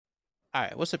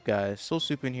Alright, what's up guys?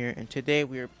 Supen here, and today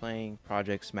we are playing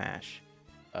Project Smash.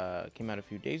 Came out a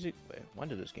few days ago. Wait, when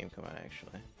did this game come out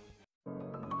actually?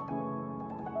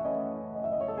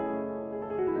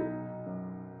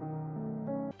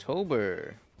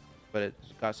 October. But it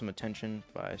got some attention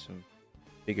by some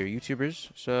bigger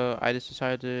YouTubers, so I just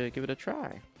decided to give it a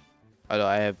try. Although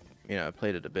I have,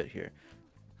 played it a bit here.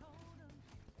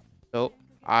 So,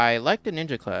 I like the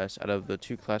ninja class out of the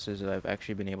two classes that I've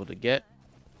actually been able to get.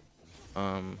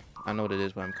 I know what it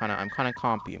is, but I'm kind of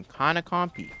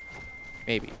compy.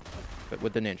 Maybe, but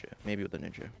with the ninja. Maybe with the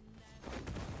ninja.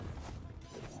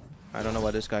 I don't know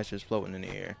why this guy's just floating in the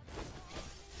air.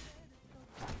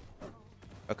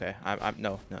 Okay,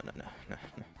 no.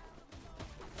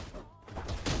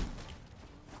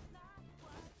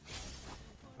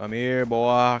 Come here,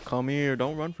 boy. Come here.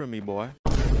 Don't run from me, boy.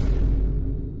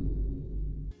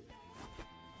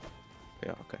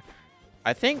 Yeah, okay.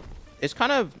 I think it's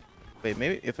kind of... Wait,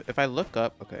 maybe if I look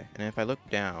up, okay, and if I look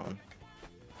down,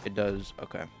 it does,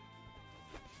 okay.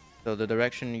 So the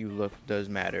direction you look does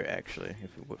matter, actually,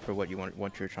 for what you want,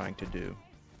 what you're trying to do.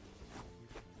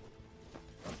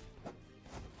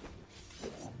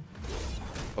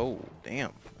 Oh,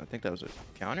 damn. I think that was a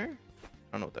counter?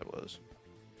 I don't know what that was.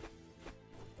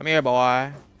 Come here,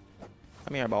 boy.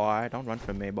 Come here, boy. Don't run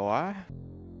from me, boy.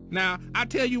 Now, I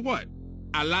tell you what.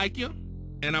 I like you,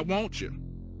 and I want you.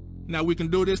 Now, we can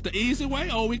do this the easy way,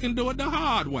 or we can do it the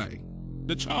hard way.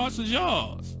 The choice is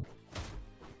yours.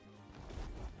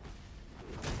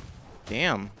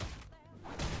 Damn.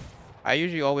 I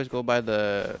usually always go by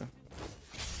the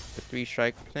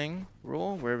 3-strike thing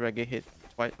rule. Wherever I get hit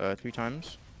twice, 3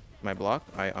 times, my block,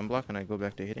 I unblock and I go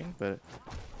back to hitting. But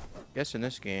I guess in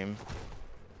this game,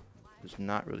 it does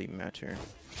not really matter.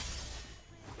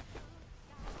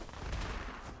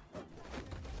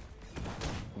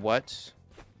 What?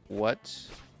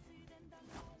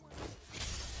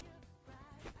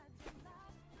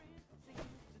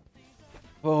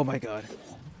 Oh my god.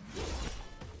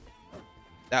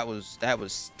 That was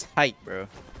tight, bro.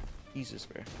 Jesus,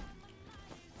 bro.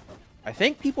 I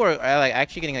think people are like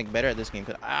actually getting like better at this game,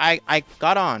 cause I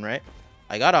got on, right?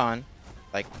 I got on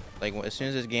like as soon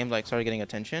as this game like started getting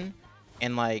attention,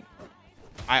 and like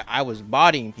I was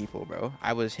bodying people, bro.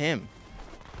 I was him.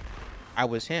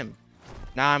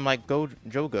 Now I'm like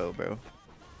Jogo, bro.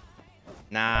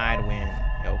 Nah, I'd win.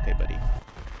 Yeah, okay, buddy.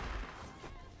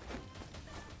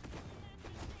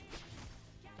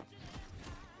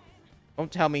 Don't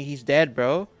tell me he's dead,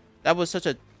 bro. That was such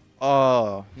a...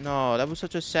 Oh, no. That was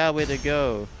such a sad way to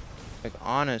go. Like,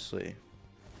 honestly.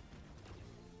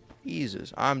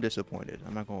 Jesus. I'm disappointed.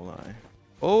 I'm not gonna lie.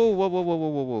 Oh,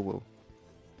 whoa.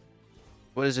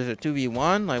 What is this, a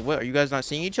 2v1? Like, what? Are you guys not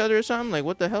seeing each other or something? Like,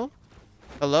 what the hell?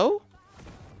 Hello?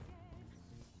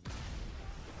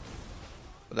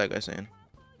 What's that guy saying?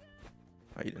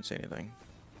 Oh, you didn't say anything.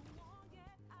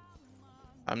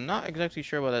 I'm not exactly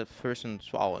sure why that person's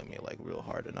swallowing me like real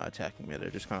hard and not attacking me. They're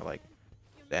just kind of like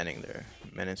standing there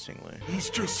menacingly. He's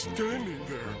just standing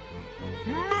there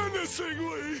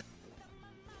menacingly.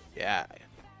 Yeah.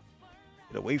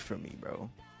 Get away from me, bro.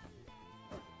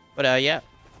 But yeah.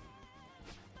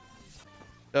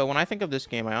 So when I think of this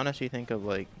game, I honestly think of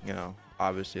like,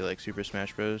 obviously like Super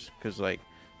Smash Bros. Because like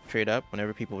trade up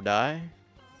whenever people die,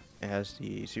 it has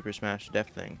the Super Smash death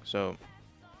thing. So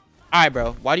alright,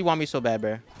 bro. Why do you want me so bad,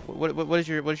 bro? What is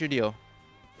your deal?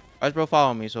 Why is bro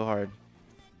following me so hard?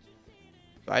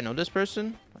 Do I know this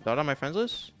person? Not on my friends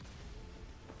list?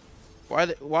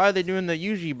 Why are they doing the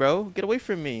Yuji, bro? Get away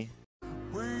from me.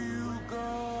 Where you go,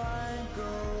 I go.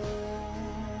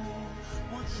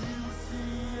 What you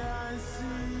see, I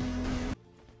see.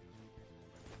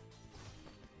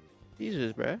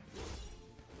 Jesus, bro.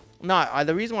 No,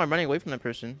 the reason why I'm running away from that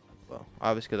person, well,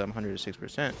 obviously because I'm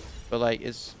 106%, but like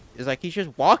it's like he's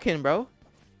just walking, bro.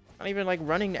 Not even like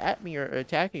running at me or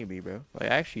attacking me, bro. Like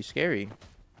actually scary.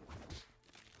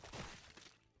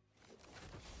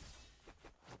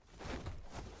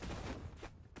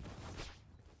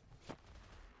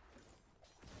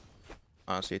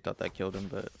 Honestly, I thought that killed him,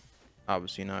 but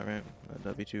obviously not, right?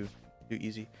 That'd be too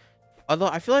easy. Although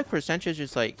I feel like percentage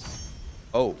is like,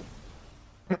 oh.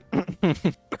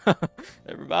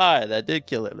 Never mind. That did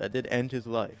kill him. That did end his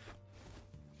life.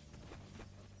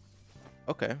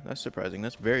 Okay, that's surprising.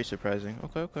 That's very surprising.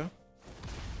 Okay.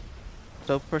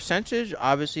 So percentage,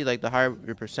 obviously, like the higher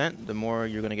your percent, the more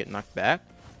you're gonna get knocked back.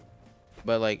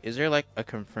 But like, is there like a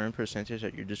confirmed percentage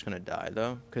that you're just gonna die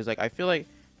though? Because like I feel like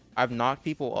I've knocked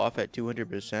people off at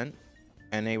 200%,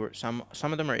 and they were some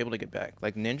of them are able to get back.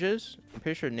 Like ninjas, I'm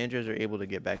pretty sure ninjas are able to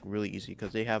get back really easy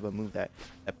because they have a move that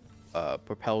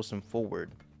propels them forward.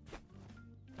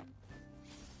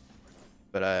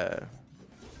 But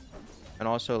and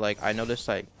also like I noticed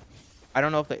like I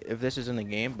don't know if this is in the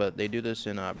game, but they do this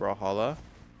in Brawlhalla.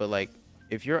 But like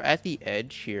if you're at the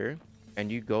edge here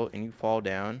and you go and you fall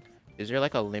down, is there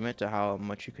like a limit to how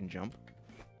much you can jump?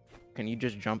 Can you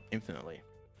just jump infinitely?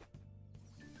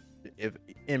 If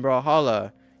in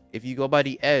Brawlhalla, if you go by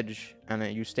the edge and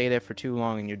then you stay there for too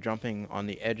long and you're jumping on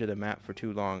the edge of the map for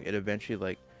too long, it eventually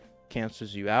like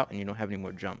cancels you out and you don't have any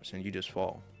more jumps and you just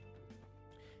fall.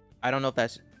 I don't know if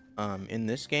that's in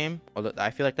this game, although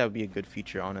I feel like that would be a good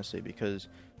feature, honestly, because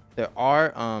there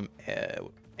are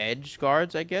edge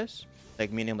guards, I guess,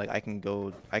 like meaning like I can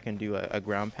do a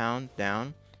ground pound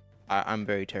down. I'm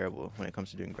very terrible when it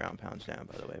comes to doing ground pounds down,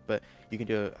 by the way, but you can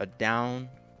do a down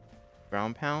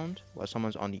ground pound while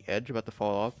someone's on the edge about to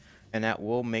fall off, and that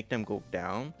will make them go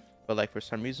down. But like for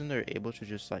some reason they're able to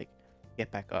just like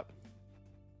get back up.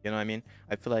 You know what I mean?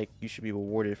 I feel like you should be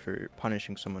rewarded for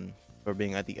punishing someone for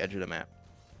being at the edge of the map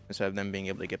instead of them being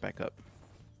able to get back up.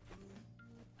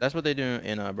 That's what they do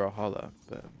in Brawlhalla,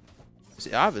 but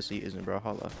it obviously isn't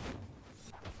Brawlhalla.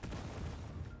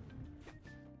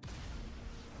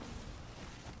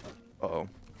 Uh-oh.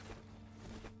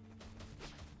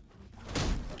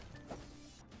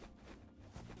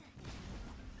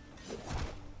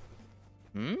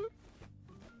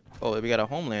 Oh, we got a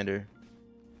Homelander.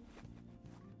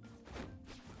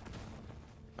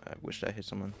 I wish I hit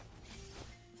someone.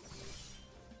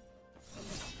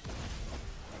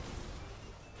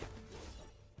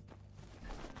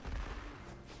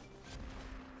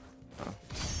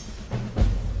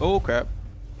 Oh crap.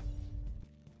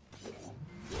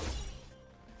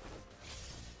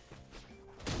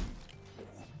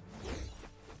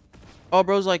 Oh,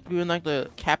 bro's like doing like the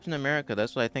Captain America.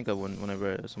 That's what I think of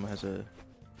whenever someone has a...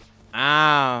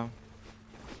 Ah.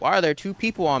 Why are there two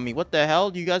people on me? What the hell?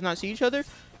 Do you guys not see each other?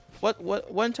 What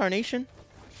incarnation?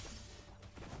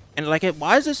 And like,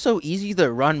 why is this so easy to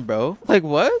run, bro? Like,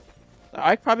 what?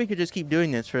 I probably could just keep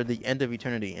doing this for the end of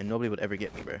eternity and nobody would ever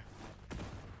get me, bro.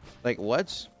 Like,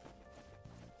 what?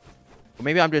 Or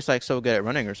maybe I'm just like so good at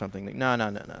running or something. Like, no.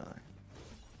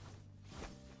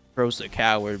 Bro's a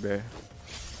coward, bro.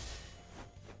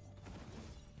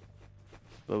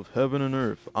 Of heaven and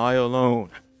earth, I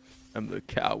alone am the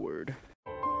coward.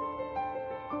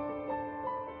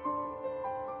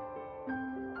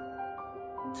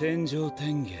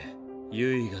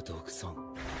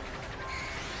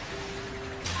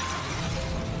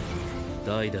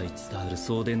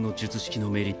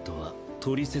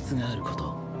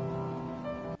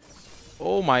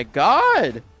 Oh my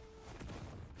god!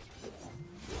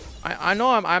 I know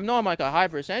I'm like a high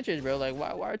percentage, bro. Like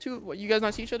why are two? What, you guys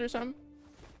not see each other or something?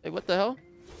 Like what the hell?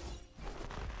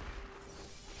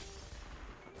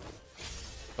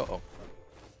 Uh-oh.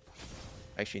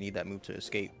 I actually need that move to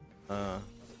escape.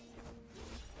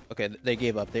 Okay, they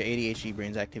gave up. Their ADHD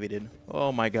brains activated.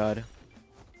 Oh my god.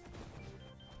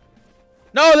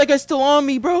 No, that guy's still on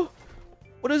me, bro.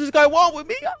 What does this guy want with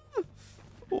me?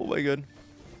 Oh my god.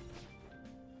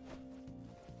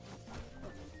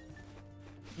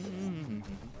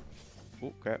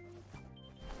 Oh crap.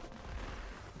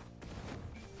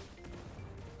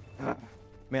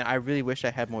 Man, I really wish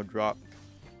I had more drop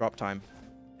time.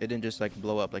 It didn't just like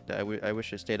blow up like that. I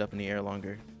wish it stayed up in the air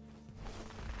longer.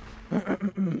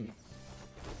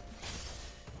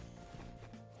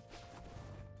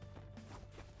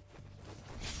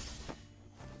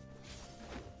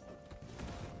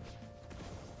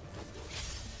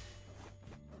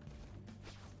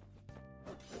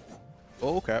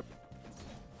 Oh crap.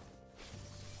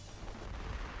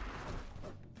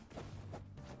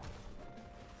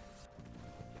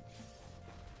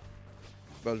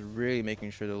 I was really making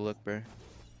sure to look, bro.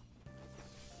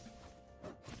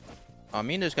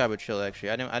 Me and this guy would chill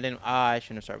actually. I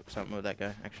shouldn't have started something with that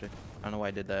guy actually. I don't know why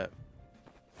I did that.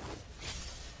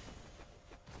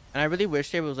 And I really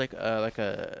wish there was like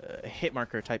a hit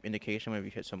marker type indication when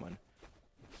you hit someone,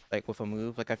 like with a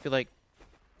move. Like I feel like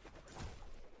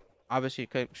obviously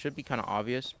it should be kind of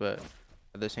obvious, but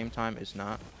at the same time it's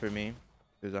not for me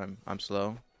because I'm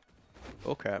slow.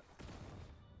 Oh crap.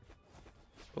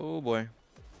 Oh boy.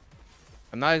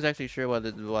 I'm not exactly sure why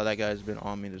that guy's been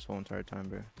on me this whole entire time,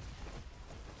 bro.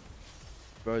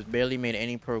 Bro has barely made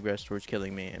any progress towards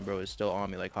killing me, and bro is still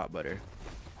on me like hot butter.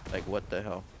 Like, what the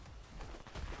hell?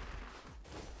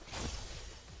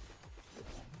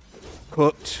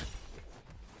 Cooked.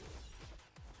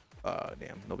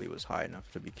 Damn. Nobody was high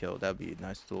enough to be killed. That'd be a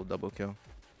nice little double kill.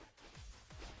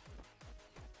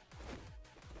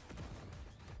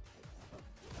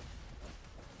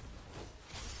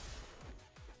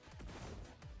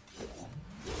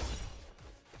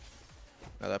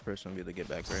 Now that that person will be the get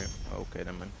back, right? Okay,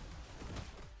 then man.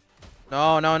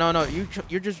 No, no, no, no.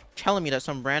 You're just telling me that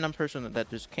some random person that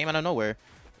just came out of nowhere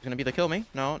is gonna be the kill me?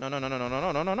 No, no, no, no, no, no, no,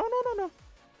 no, no, no, no, no, no.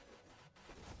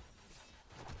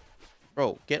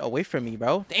 Bro, get away from me,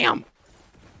 bro. Damn.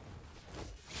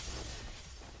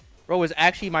 Bro is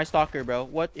actually my stalker, bro.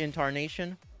 What in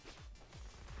tarnation?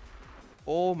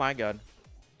 Oh my god.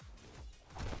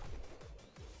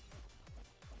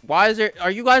 Why is there...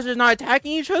 Are you guys just not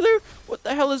attacking each other? What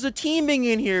the hell is a teaming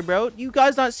in here, bro? You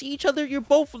guys not see each other? You're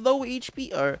both low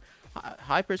HP or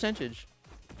high percentage.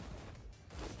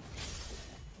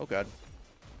 Oh god.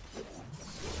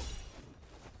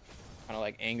 Kind of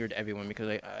like angered everyone because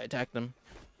I attacked them.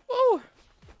 Whoa.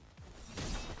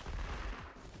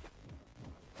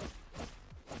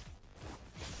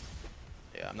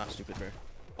 Yeah, I'm not stupid, bro.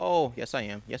 Oh, yes I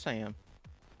am. Yes I am.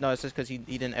 No, it's just because he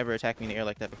didn't ever attack me in the air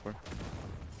like that before.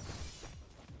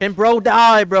 And bro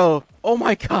die, bro. Oh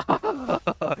my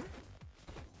god.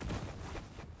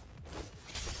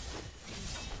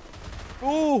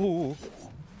 Ooh.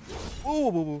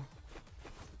 Ooh.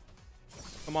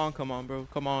 Come on, bro.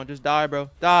 Come on, just die, bro.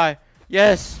 Die.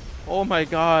 Yes. Oh my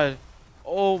god.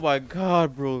 Oh my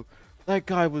god, bro. That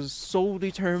guy was so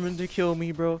determined to kill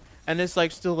me, bro. And it's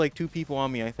like still like 2 people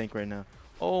on me, I think, right now.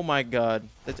 Oh my god.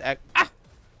 That's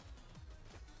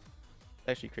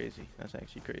actually crazy. That's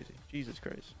actually crazy. Jesus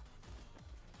Christ.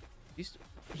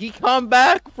 He come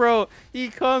back, bro. He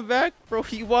come back, bro.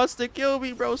 He wants to kill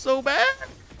me, bro, so bad.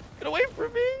 Get away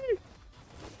from me.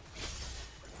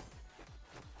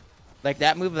 Like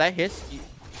that move that hits.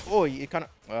 Oh, you kind of.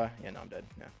 Yeah, no, I'm dead.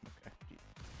 Yeah. Okay.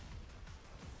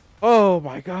 Oh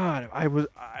my god.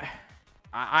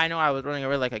 I know I was running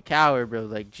away like a coward, bro.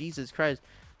 Like Jesus Christ.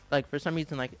 Like for some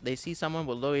reason, like they see someone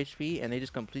with low HP and they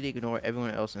just completely ignore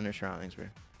everyone else in their surroundings, bro.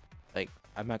 Like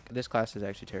I'm not. This class is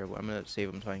actually terrible. I'm gonna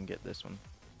save them so I can get this one.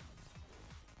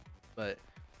 But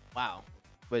wow.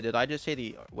 Wait, did I just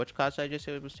say which class did I just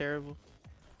say was terrible?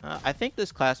 I think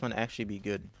this class might actually be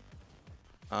good.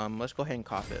 Let's go ahead and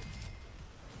cop it.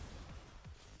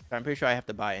 I'm pretty sure I have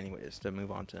to buy anyways to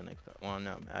move on to the next. Well,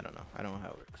 no, I don't know. I don't know how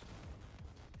it works.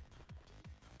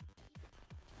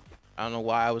 I don't know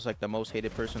why I was like the most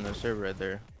hated person on the server right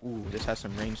there. Ooh, this has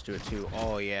some range to it too.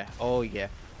 Oh yeah. Oh yeah.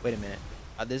 Wait a minute.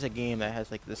 There's a game that has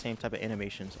like the same type of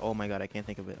animations. Oh my god, I can't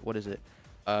think of it. What is it?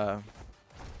 Oh,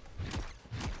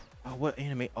 what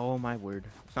anime? Oh my word.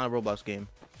 It's not a Roblox game.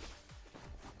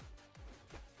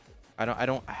 I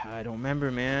don't remember,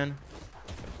 man.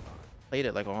 Played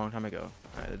it like a long time ago.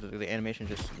 The animation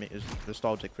just is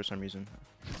nostalgic for some reason.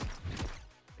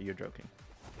 You're joking.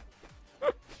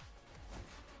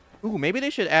 Ooh, maybe they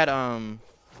should add what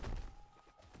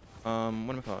am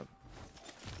I called?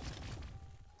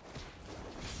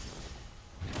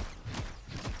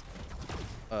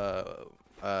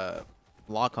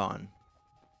 Lock on.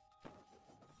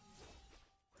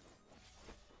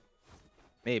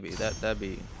 Maybe that'd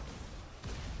be.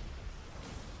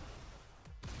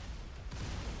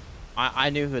 I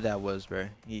knew who that was, bro.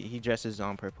 He dresses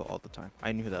on purple all the time.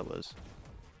 I knew who that was.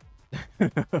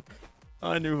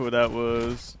 I knew who that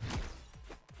was.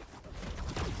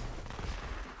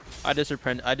 I just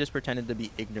pretended to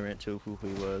be ignorant to who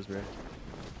he was, bro.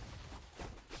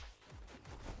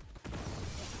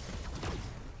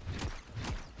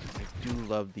 I do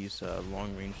love these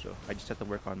long range though. I just have to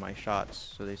work on my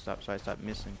shots so I stop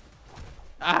missing.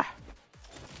 Ah.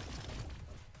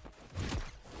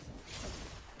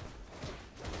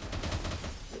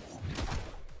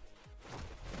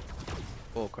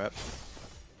 Oh crap.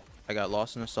 I got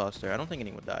lost in the sauce there. I don't think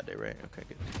anyone died there, right? Okay,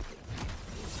 good.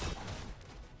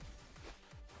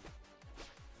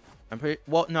 I'm pretty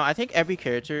well. No, I think every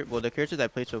character, well, the characters I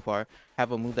played so far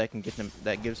have a move that can get them,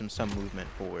 that gives them some movement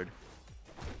forward.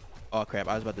 Oh crap!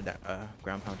 I was about to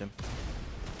ground pound him.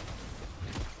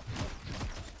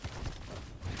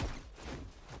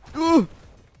 Ooh!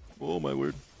 Oh my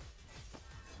word!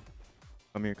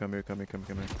 Come here! Come here! Come here! Come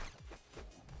here! Come here!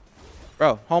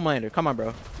 Bro, Homelander, come on,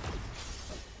 bro.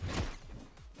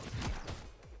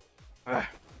 I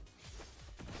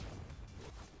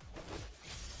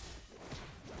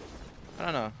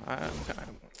don't know. I'm kind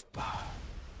of...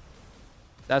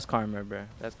 That's karma, bro.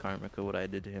 That's karma for what I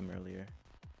did to him earlier.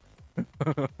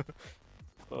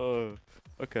 Oh,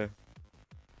 okay.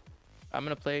 I'm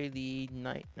gonna play the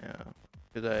knight now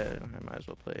because I might as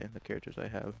well play the characters I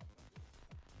have.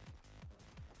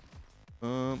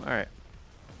 All right.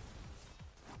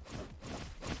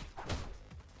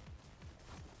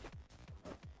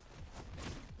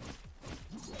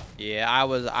 Yeah, I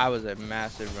was a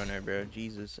massive runner, bro.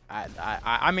 Jesus.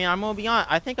 I mean, I'm gonna be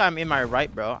honest. I think I'm in my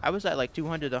right, bro. I was at like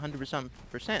 200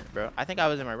 100%, bro. I think I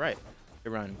was in my right to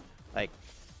run. Like,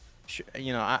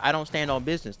 you know, I don't stand on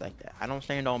business like that. I don't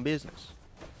stand on business.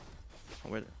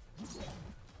 Where?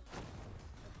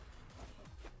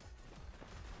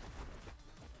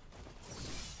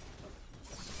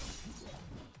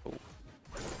 Oh.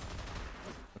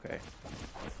 Okay.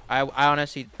 I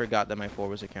honestly forgot that my 4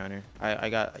 was a counter. I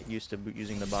got used to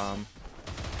using the bomb.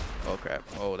 Oh crap.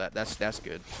 Oh, that's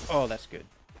good. Oh, that's good.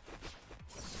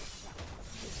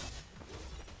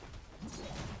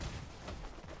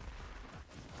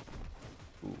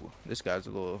 Ooh, this guy's a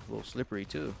little slippery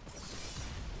too.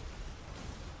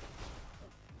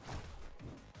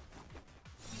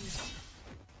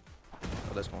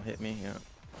 Oh, that's gonna hit me. Yeah.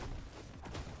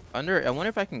 I wonder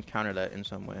if I can counter that in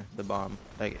some way. The bomb,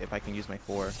 like if I can use my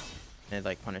 4, and it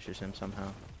like punishes him somehow.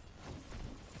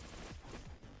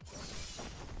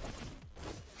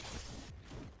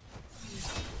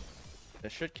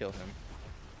 That should kill him.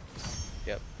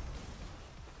 Yep.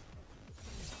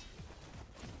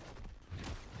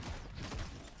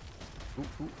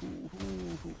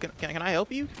 Ooh. Can I help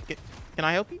you? Can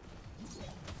I help you?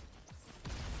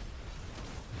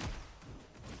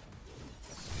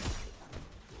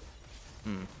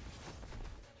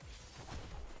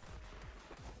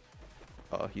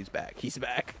 Oh, he's back. He's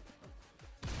back.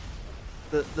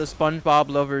 The SpongeBob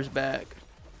lover's back.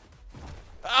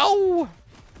 Ow!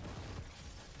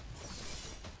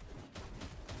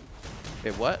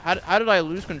 Wait, what? How did I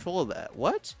lose control of that?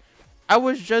 What? I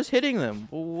was just hitting them.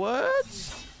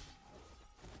 What?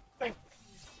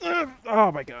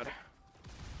 Oh my god.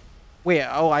 Wait,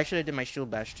 oh, I should have did my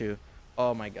shield bash too.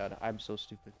 Oh my god, I'm so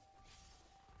stupid.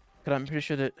 Cause I'm pretty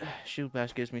sure that shield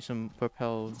bash gives me some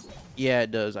propel. Yeah,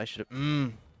 it does. I should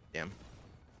have. Damn.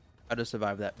 I just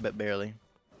survived that, but barely.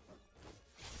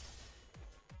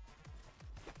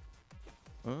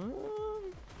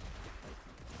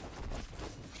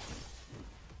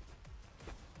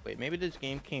 Wait, maybe this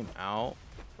game came out,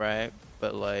 right?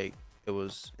 But like it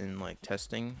was in like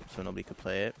testing, so nobody could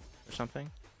play it or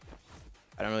something.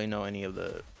 I don't really know any of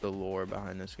the lore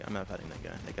behind this guy. I'm not fighting that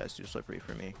guy. That guy's too slippery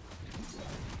for me.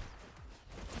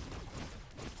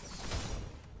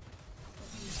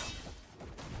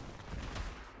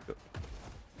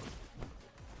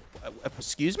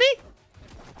 Excuse me?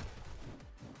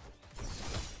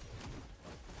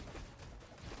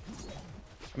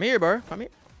 Come here, bro. Come here.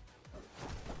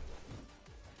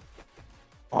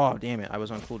 Oh, damn it. I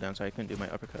was on cooldown, so I couldn't do my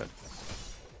uppercut.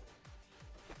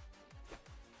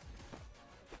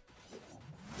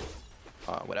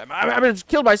 Oh, whatever. I'm gonna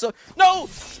kill myself. No!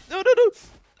 No!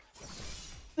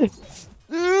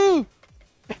 Oh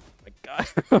my god.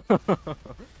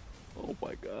 Oh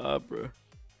my god, bro.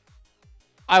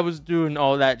 I was doing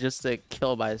all that just to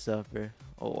kill myself, bro.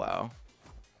 Oh, wow.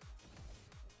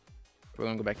 We're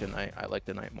gonna go back to night. I like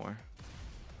the night more.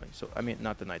 Like, so, I mean,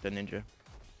 not the night, the ninja.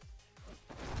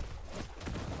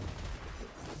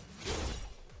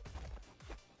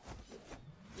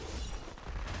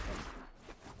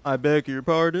 I beg your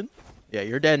pardon. Yeah,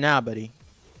 you're dead now, buddy.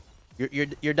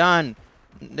 You're done.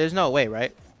 There's no way,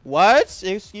 right? What?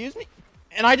 Excuse me?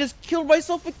 And I just killed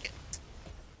myself again.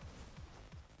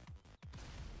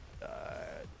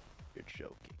 You're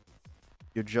joking.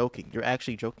 You're joking. You're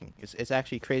actually joking. It's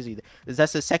actually crazy.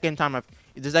 That's the second time I've.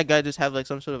 Does that guy just have like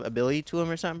some sort of ability to him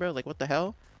or something, bro? Like what the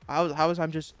hell? How is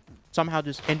I'm just somehow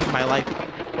just ending my life?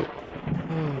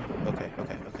 Okay.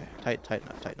 Tighten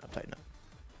up.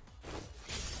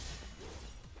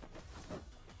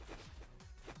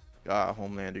 God,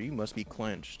 Homelander, you must be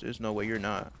clenched. There's no way you're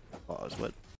not. Pause.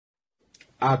 What?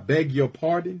 I beg your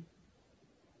pardon.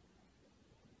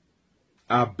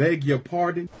 I beg your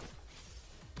pardon.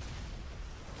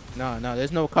 No,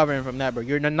 there's no covering from that, bro.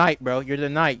 You're the knight, bro. You're the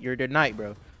knight,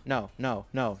 bro. No.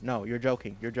 You're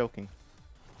joking.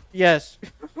 Yes.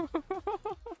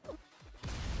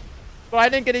 But I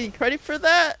didn't get any credit for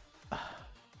that.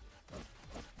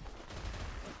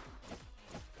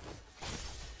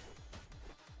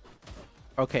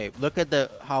 Okay, look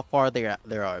at how far they are,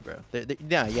 bro.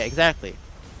 Yeah, exactly.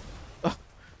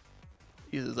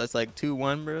 Jesus, that's like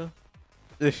 2-1, bro.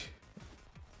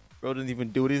 Bro didn't even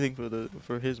do anything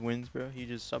for his wins, bro. He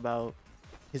just somehow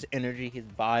his energy, his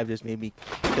vibe just made me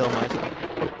kill myself.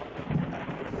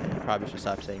 I probably should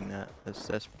stop saying that.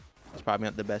 That's probably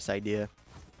not the best idea.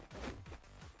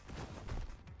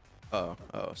 Oh,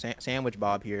 Sandwich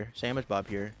Bob here.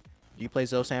 Do you play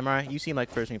Zo Samurai? You seem like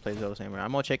the person who plays Zo Samurai.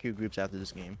 I'm gonna check your groups after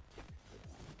this game.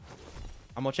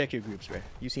 I'm gonna check your groups, bro.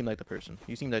 You seem like the person.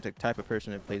 You seem like the type of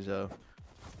person that plays Zo.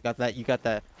 Got that? You got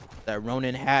that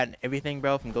Ronin hat and everything,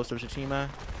 bro, from Ghost of Tsushima.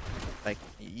 Like,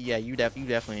 yeah, you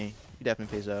definitely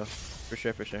pay so. For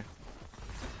sure, for sure.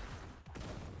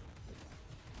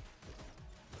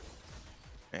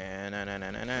 And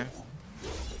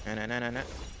na.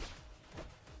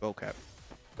 Go cap.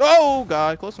 Oh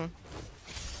god, close one.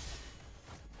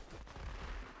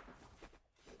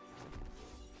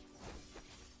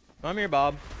 Come here,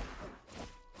 Bob.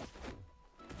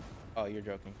 Oh, you're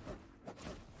joking.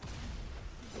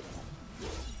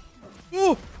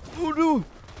 Oh, oh no.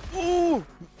 Oh,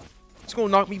 it's gonna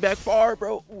knock me back far,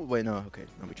 bro. Ooh, wait, no, okay,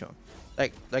 I'll be chilling.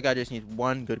 Like, that guy just needs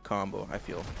one good combo. I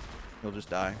feel he'll just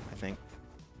die. I think.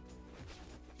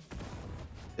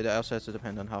 It also has to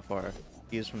depend on how far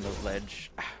he is from the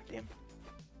ledge. Ah, damn.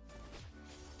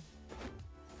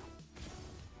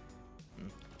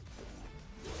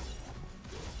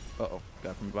 Uh-oh,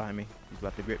 got from behind me. He's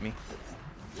about to grip me.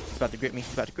 He's about to grip me.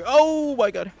 He's about to grip. Oh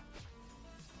my god.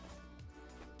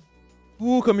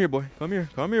 Ooh, come here, boy. Come here.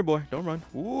 Come here, boy. Don't run.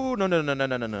 Ooh, no.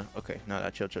 Okay, no,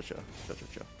 chill.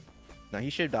 Now, he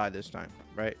should die this time,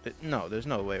 right? No, there's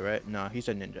no way, right? No, he's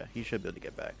a ninja. He should be able to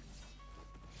get back.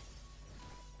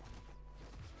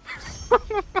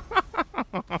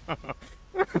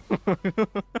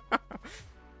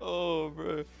 Oh,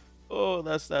 bro. Oh,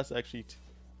 that's actually...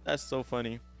 That's so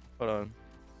funny. Hold on.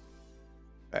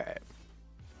 Alright.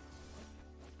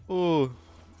 Ooh.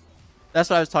 That's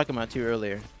what I was talking about, too,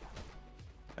 earlier.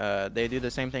 They do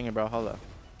the same thing in Brawlhalla.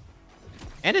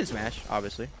 And in Smash,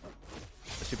 obviously.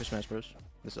 The Super Smash Bros.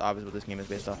 This is obviously what this game is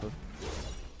based off of.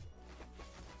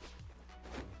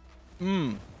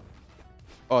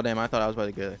 Oh, damn, I thought I was about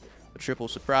to get a triple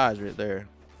surprise right there.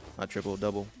 Not triple,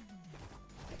 double.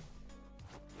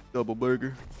 Double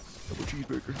burger. Double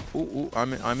cheeseburger. Ooh,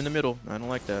 I'm in the middle. I don't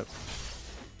like that.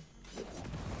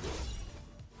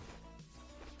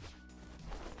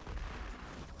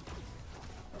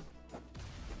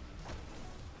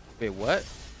 Wait, what?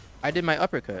 I did my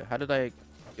uppercut. How did I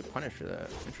get punished for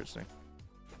that? Interesting.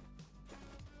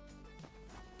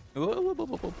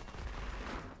 Whoa.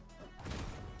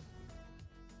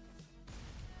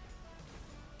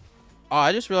 Oh,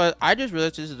 I just realized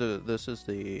this is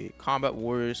the Combat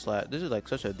Warriors slash. This is like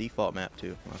such a default map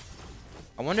too. Huh.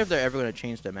 I wonder if they're ever gonna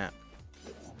change the map,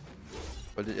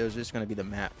 or it was just gonna be the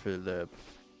map for the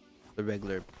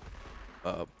regular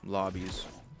lobbies.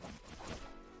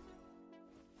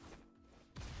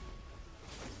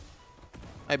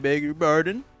 I beg your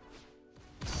pardon.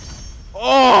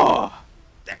 Oh,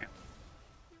 damn!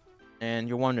 And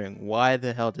you're wondering why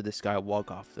the hell did this guy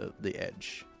walk off the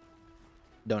edge?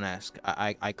 Don't ask.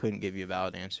 I couldn't give you a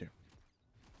valid answer.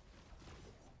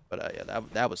 But yeah,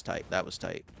 that was tight. That was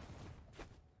tight.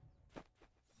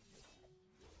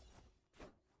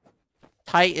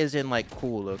 Tight is in like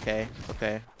cool, okay?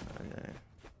 Okay.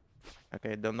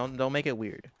 Okay, don't make it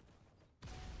weird.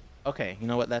 Okay, you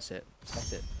know what? That's it.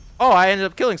 That's it. Oh, I ended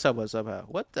up killing someone somehow.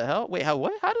 What the hell? Wait,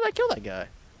 what? How did I kill that guy?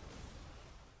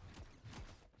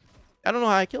 I don't know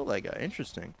how I killed that guy.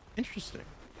 Interesting. Interesting.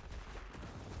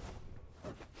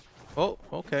 Oh,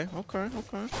 okay.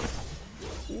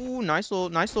 Ooh, nice little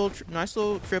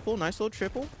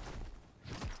triple.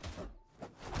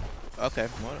 Okay.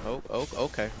 Oh,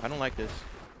 okay. I don't like this.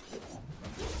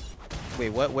 Wait,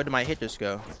 what? Where did my hit just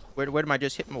go? Where did my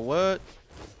just hit my what?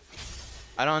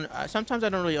 Sometimes I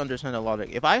don't really understand the logic.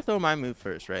 If I throw my move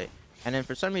first, right, and then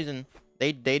for some reason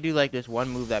they do like this one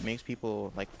move that makes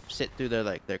people like sit through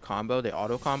their combo, their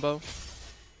auto combo.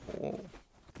 Oh.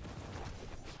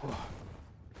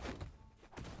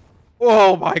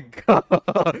 Oh my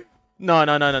god.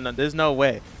 No. There's no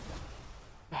way.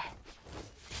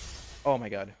 Oh my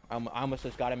god. I almost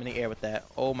just got him in the air with that.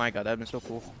 Oh my god, that'd been so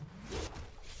cool.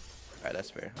 Alright,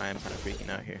 that's fair. I am kind of freaking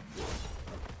out here.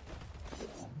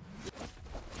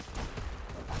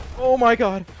 Oh my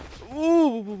god.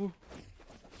 Ooh.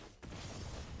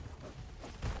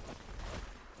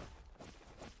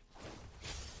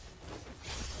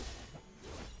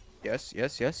 Yes.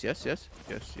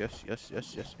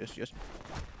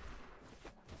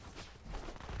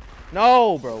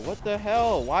 No, bro. What the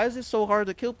hell? Why is it so hard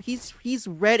to kill? He's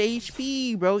red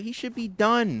HP, bro. He should be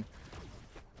done.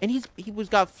 And he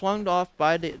got flung off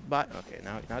by okay,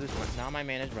 now my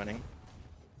man is running.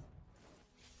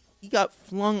 He got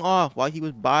flung off while he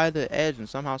was by the edge and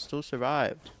somehow still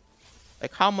survived.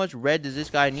 Like, how much red does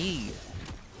this guy need?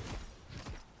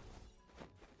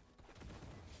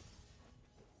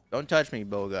 Don't touch me,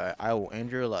 bow guy. I will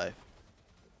end your life.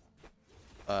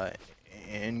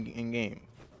 In game,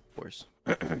 of course.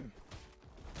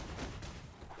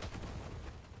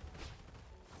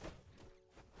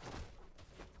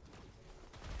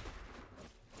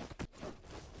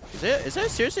 Is there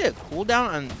seriously a cooldown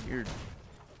on your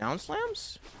down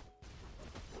slams?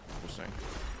 Interesting.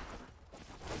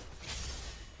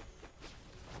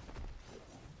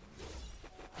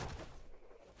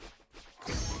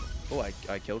 Oh,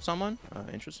 I killed someone.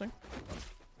 Interesting.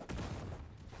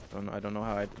 I don't know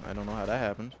how that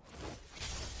happened.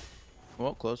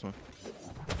 Well, close one.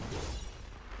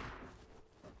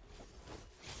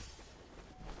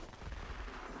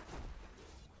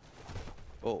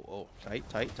 Oh, tight.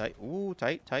 Ooh,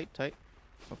 tight. Okay,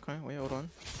 wait, hold on.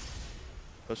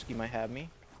 Broski might have me.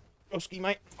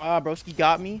 Broski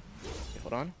got me. Okay,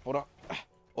 hold on. Hold on.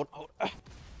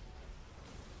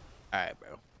 Alright,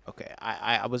 bro. Okay,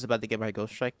 I was about to get my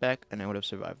ghost strike back, and I would have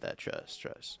survived that.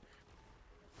 Trust.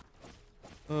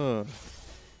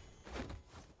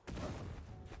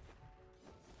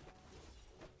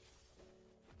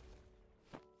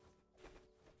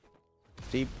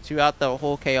 See, throughout the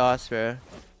whole chaos, bro,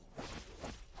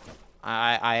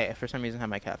 I for some reason have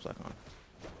my caps lock on.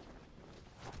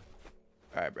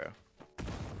 All right, bro.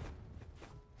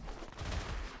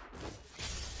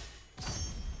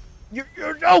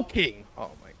 You're joking.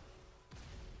 Oh my.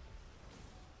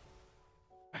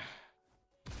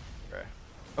 Bruh.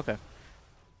 Okay.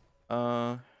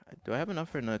 Do I have enough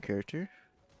for another character?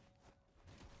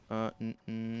 No,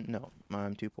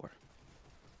 I'm too poor.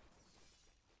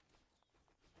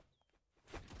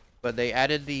 But they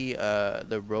added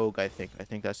the rogue, I think. I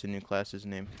think that's the new class's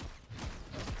name.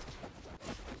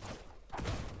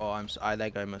 Oh,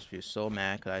 that guy must be so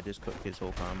mad because I just cooked his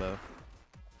whole combo.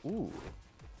 Ooh.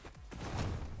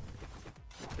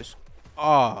 This.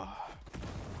 Oh.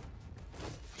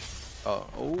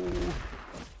 Oh.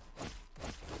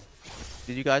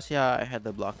 Did you guys see how I had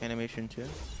the block animation too?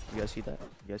 You guys see that?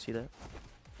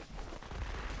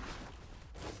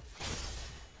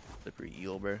 Slippery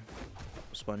eel, bro.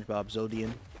 SpongeBob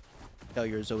Zodian. Tell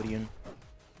you're a Zodian.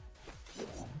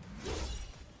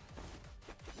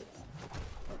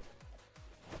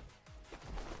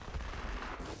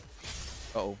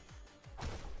 Uh-oh.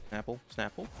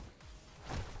 Snapple.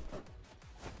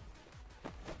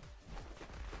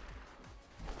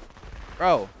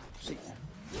 Bro. See.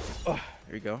 Oh,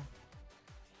 there you go.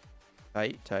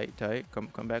 Tight.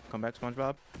 Come back,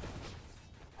 SpongeBob.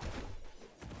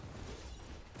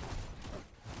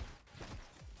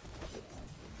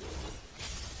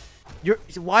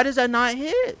 Why does that not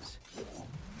hit?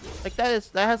 Like that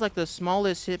has like the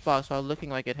smallest hitbox while looking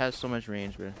like it has so much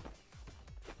range, bro.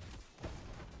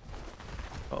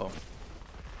 Uh-oh.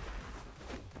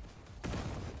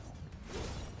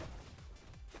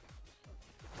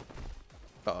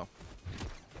 Uh-oh.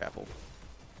 Apple.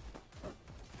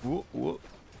 Whoop.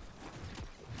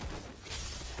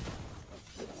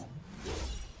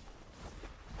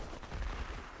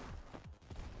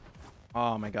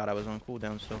 Oh my god, I was on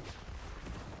cooldown still.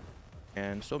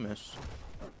 And still missed.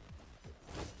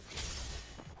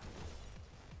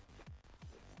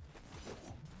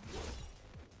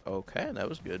 Okay, that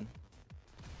was good.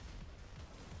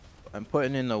 I'm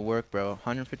putting in the work, bro.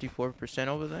 154%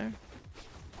 over there.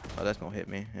 Oh, that's gonna hit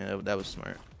me. Yeah, that was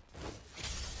smart.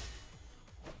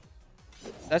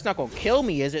 That's not gonna kill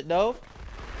me, is it, though?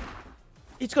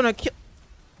 It's gonna kill...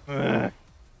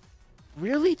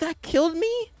 Really? That killed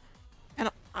me? And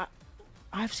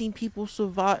I've seen people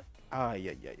survive...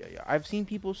 Yeah. I've seen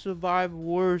people survive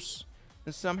worse.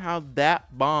 And somehow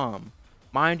that bomb,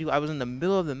 mind you, I was in the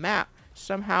middle of the map,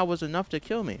 somehow was enough to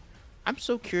kill me. I'm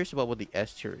so curious about what the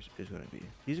S tier is going to be.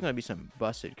 These are going to be some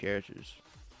busted characters.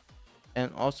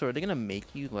 And also, are they going to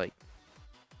make you, like,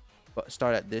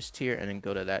 start at this tier and then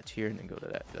go to that tier and then go to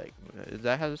that? Like, is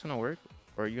that how this going to work?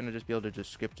 Or are you going to just be able to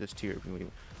just skip this tier?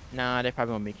 Nah, they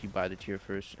probably going to make you buy the tier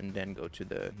first and then go to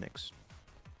the next.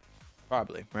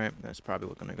 Probably, right? That's probably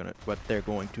what they're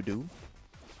going to do.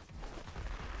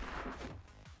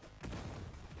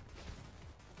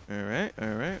 All right.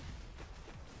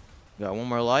 Got one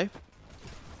more life.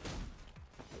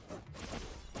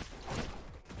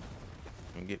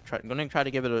 I'm gonna try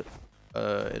to give it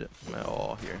my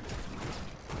all here.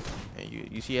 And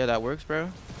you see how that works, bro?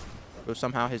 So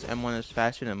somehow his M1 is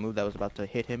faster than a move that was about to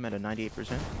hit him at a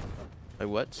 98%. Like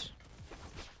what?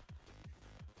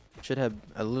 Should have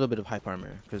a little bit of hype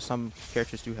armor because some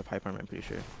characters do have hype armor. I'm pretty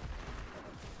sure.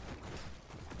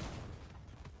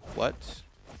 What?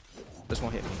 This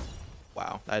won't hit me.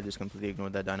 Wow, I just completely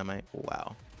ignored that dynamite.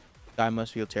 Wow, guy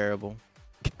must feel terrible.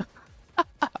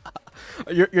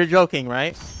 You're joking,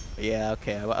 right? Yeah,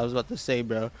 okay. I was about to say,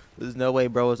 bro. There's no way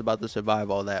bro was about to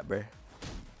survive all that, bro.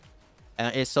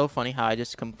 And it's so funny how I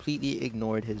just completely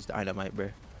ignored his dynamite, bro.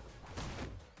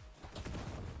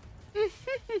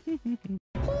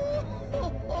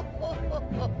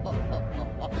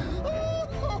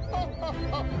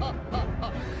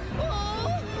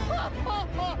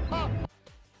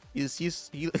 He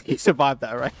survived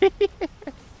that, right?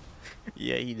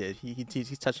 Yeah, he did.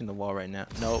 He's touching the wall right now.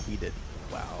 Nope, he did.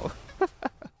 Wow.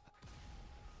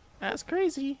 That's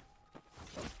crazy.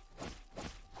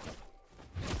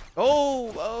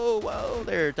 Oh, oh, oh,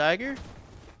 there, Tiger.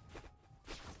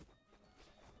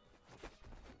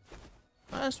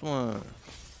 Last one.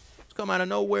 Just come out of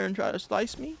nowhere and try to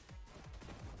slice me.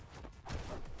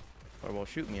 Or well,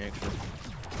 shoot me, actually.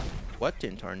 What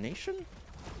in tarnation?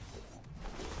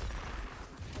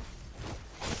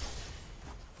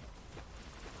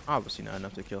 Obviously not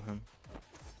enough to kill him.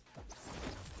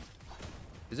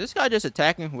 Is this guy just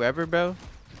attacking whoever, bro?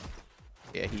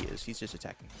 Yeah, he is. He's just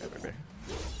attacking whoever, bro.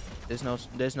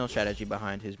 There's no strategy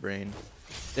behind his brain.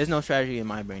 There's no strategy in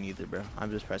my brain either, bro.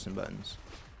 I'm just pressing buttons.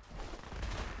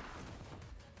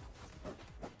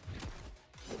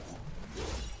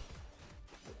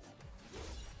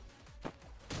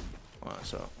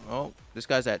 So, oh, this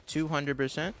guy's at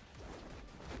 200%.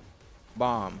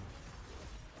 Bomb.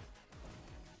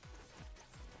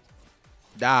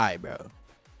 Die, bro.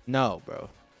 No, bro.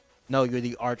 No, you're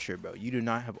the archer, bro. You do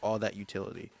not have all that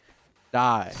utility.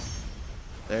 Die.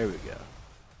 There we go.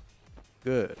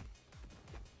 Good.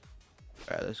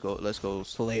 All right, let's go. Let's go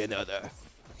slay another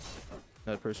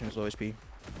person who's low HP.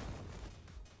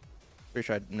 Pretty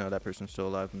sure no, that person's still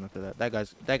alive. And after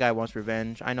that guy wants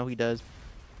revenge. I know he does.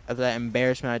 After that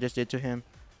embarrassment I just did to him.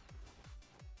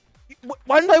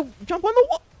 Why did I jump on the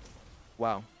wall?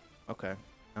 Wow. Okay.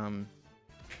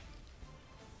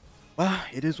 Well,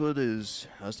 it is what it is.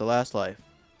 That's the last life.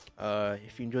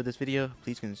 If you enjoyed this video,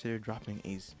 please consider dropping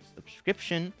a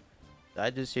subscription. Did I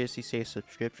just seriously say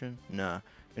subscription? Nah.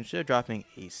 Consider dropping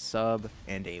a sub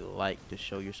and a like to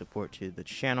show your support to the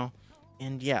channel.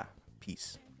 And yeah,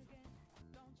 peace.